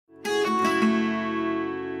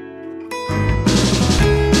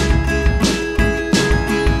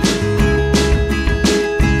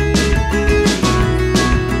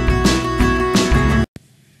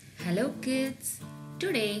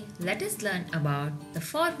Today, let us learn about the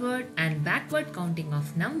forward and backward counting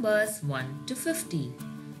of numbers 1 to 50.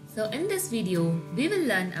 So in this video, we will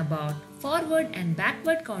learn about forward and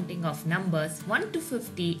backward counting of numbers 1 to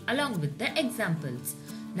 50 along with the examples.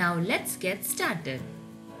 Now let's get started.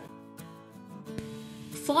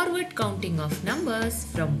 Forward counting of numbers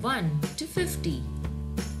from 1 to 50.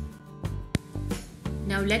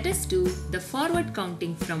 Now let us do the forward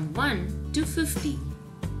counting from 1 to 50.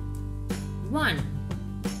 1,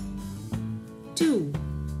 2,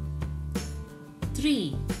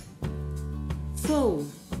 3, 4,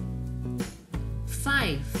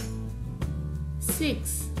 5,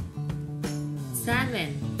 6,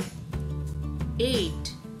 7,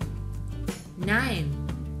 8, 9,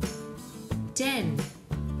 10,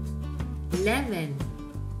 11,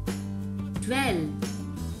 12,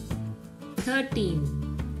 13,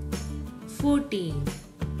 14,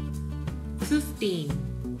 15,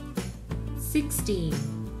 16,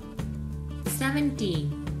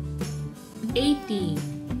 17, 18,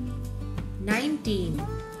 19,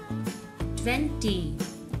 20,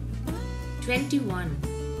 21,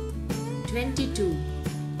 22,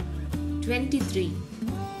 23,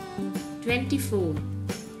 24,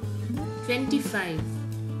 25,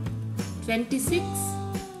 26,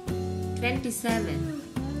 27,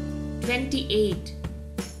 28,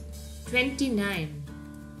 29,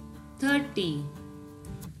 30,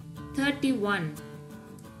 31,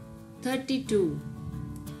 32,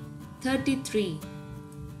 33,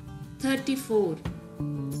 34,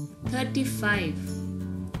 35,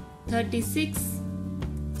 36,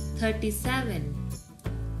 37,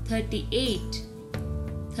 38,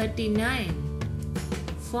 39,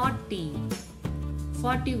 40,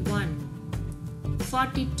 41,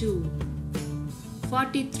 42,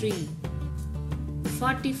 43,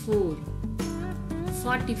 44,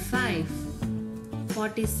 45,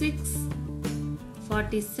 46,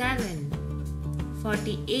 47,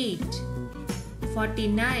 48,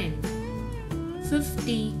 49,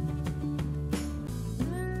 50.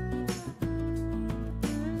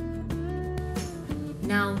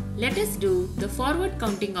 Now let us do the forward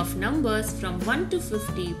counting of numbers from 1 to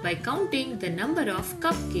 50 by counting the number of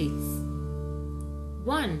cupcakes.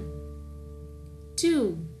 1,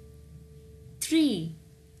 2, 3,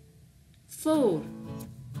 4,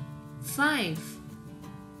 5,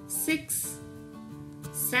 6,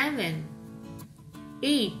 7,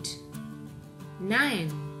 8,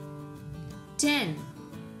 9, 10,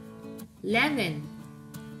 11,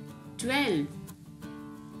 12,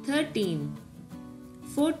 13,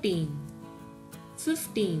 14,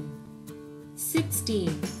 15,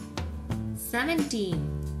 16, 17,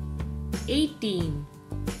 18,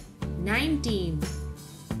 19,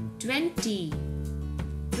 20,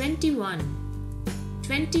 21,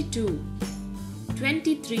 22,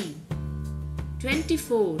 23,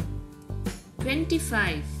 24,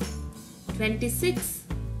 25, 26,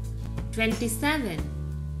 27,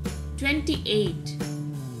 28,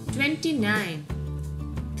 29,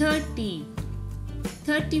 30,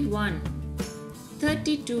 31,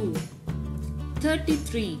 32,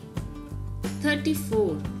 33,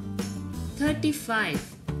 34,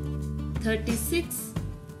 35, 36,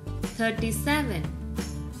 37,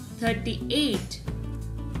 38,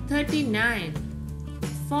 39,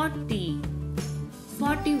 40,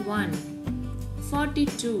 41,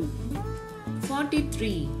 42,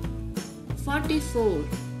 43, 44,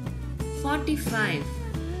 45,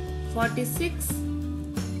 46,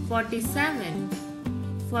 47,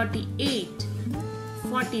 48,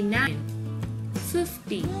 49,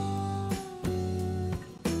 50.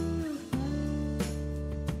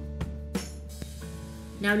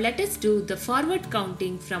 Now let us do the forward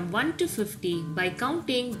counting from 1 to 50 by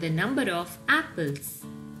counting the number of apples.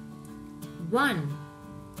 1,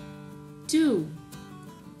 2,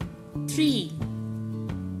 3,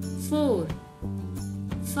 4,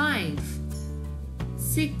 5,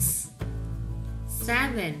 6,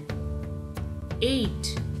 7,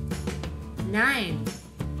 8, 9,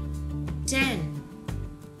 10,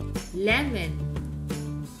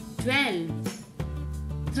 11, 12,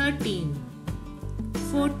 13,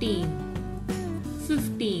 14,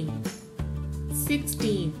 15,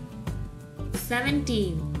 16,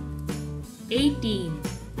 17, 18,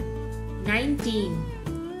 19,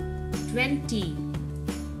 20,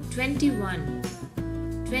 21,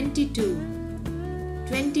 22,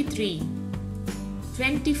 23,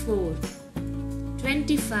 24,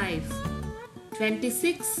 25,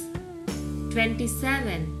 26,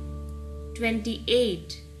 27,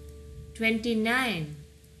 28, 29,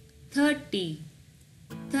 30,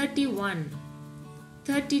 31,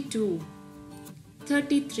 32,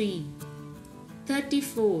 33,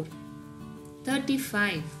 34,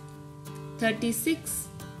 35, 36,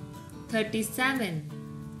 37,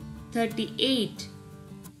 38,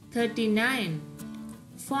 39,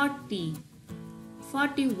 40,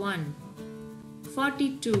 41,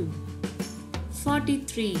 42,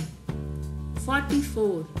 43,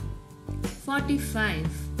 44, 45,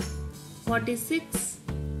 46,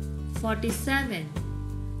 47,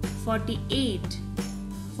 48,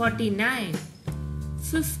 49,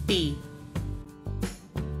 50.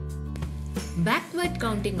 Backward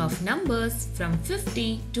counting of numbers from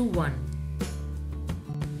 50 to 1.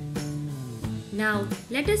 Now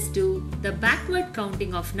let us do the backward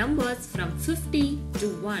counting of numbers from 50 to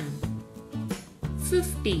 1.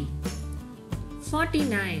 50,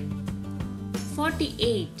 49,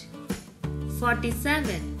 48,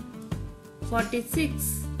 47,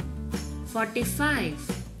 46,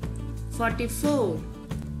 45, 44,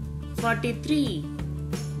 43,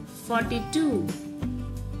 42,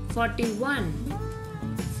 41,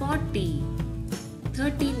 40,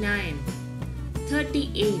 39,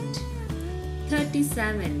 38,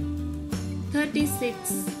 37,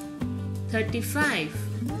 36, 35,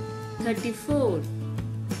 34,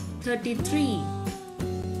 33,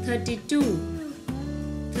 32,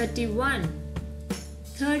 31,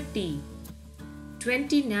 30,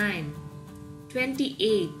 29,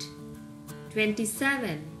 28,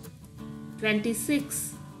 27,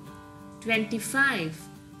 26, 25,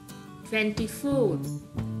 24,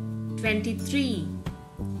 23,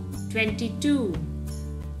 22,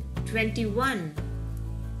 21,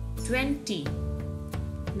 20,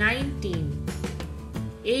 19,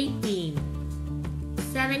 18,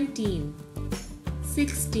 17,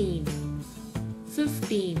 16,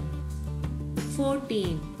 15,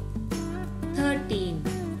 14, 13,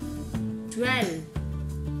 12,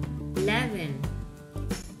 11,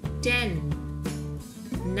 10,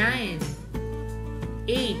 9,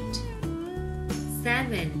 8,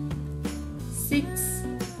 7, 6,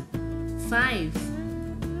 5,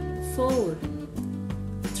 4,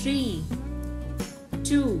 3,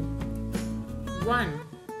 2, 1.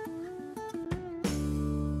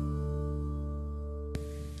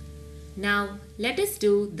 Now let us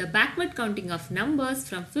do the backward counting of numbers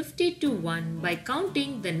from 50 to 1 by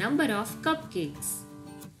counting the number of cupcakes.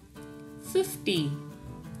 50,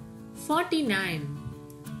 49,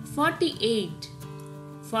 48,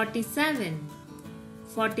 47,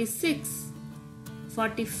 46,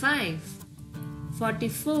 45,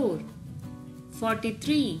 44,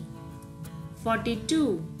 43,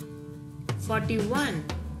 42, 41,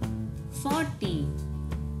 40,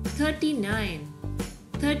 39,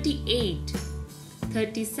 38,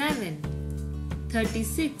 37,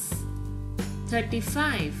 36,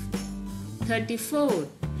 35, 34,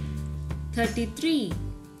 33,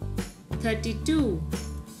 32,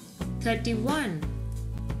 31,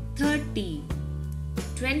 30,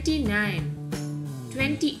 29,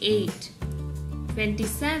 28,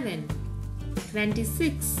 27,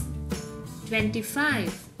 26,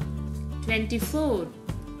 25, 24,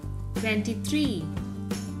 23,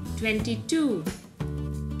 22,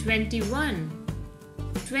 21,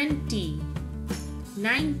 20,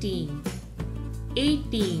 19,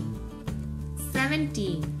 18,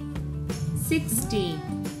 17, 16,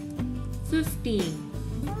 15,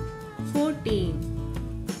 14,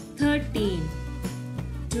 13,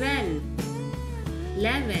 12,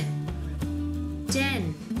 11,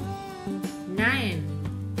 10, 9,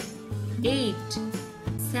 8,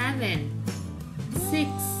 7, 6,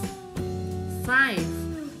 5,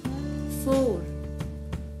 4,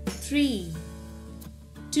 3,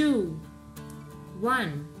 2,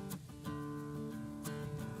 1.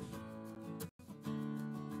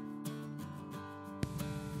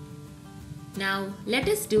 Now let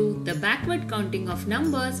us do the backward counting of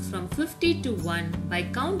numbers from 50 to 1 by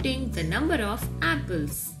counting the number of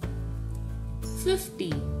apples.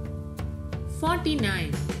 50,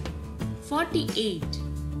 49, 48,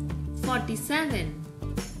 47,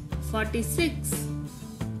 46,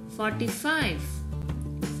 45,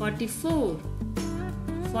 44,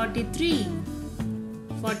 43,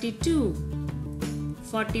 42,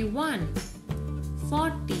 41,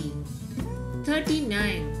 40,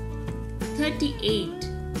 39, 38,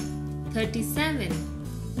 37,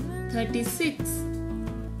 36,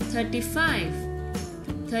 35,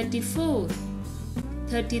 34,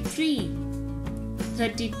 33,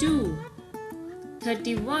 32,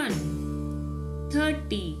 31,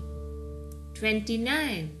 30,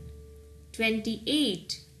 29,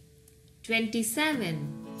 28,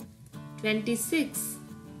 27, 26,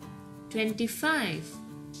 25,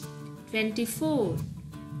 24,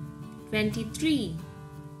 23,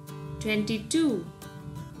 22,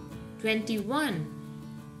 21,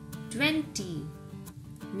 20,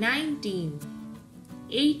 19,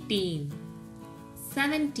 18,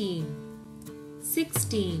 17,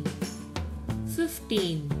 16,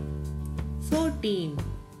 15, 14,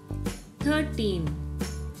 13,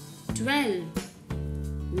 12,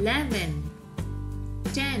 11,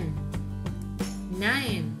 10,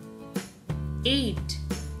 9, 8,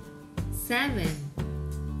 7,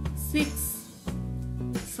 6,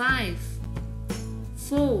 5,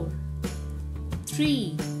 4,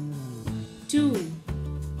 3, 2,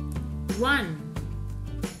 1.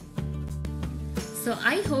 So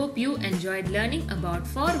I hope you enjoyed learning about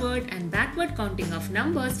forward and backward counting of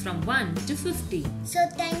numbers from 1 to 50. So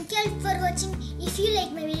thank you all for watching. If you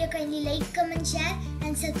like my video, kindly like, comment, share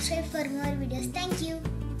and subscribe for more videos. Thank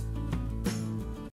you.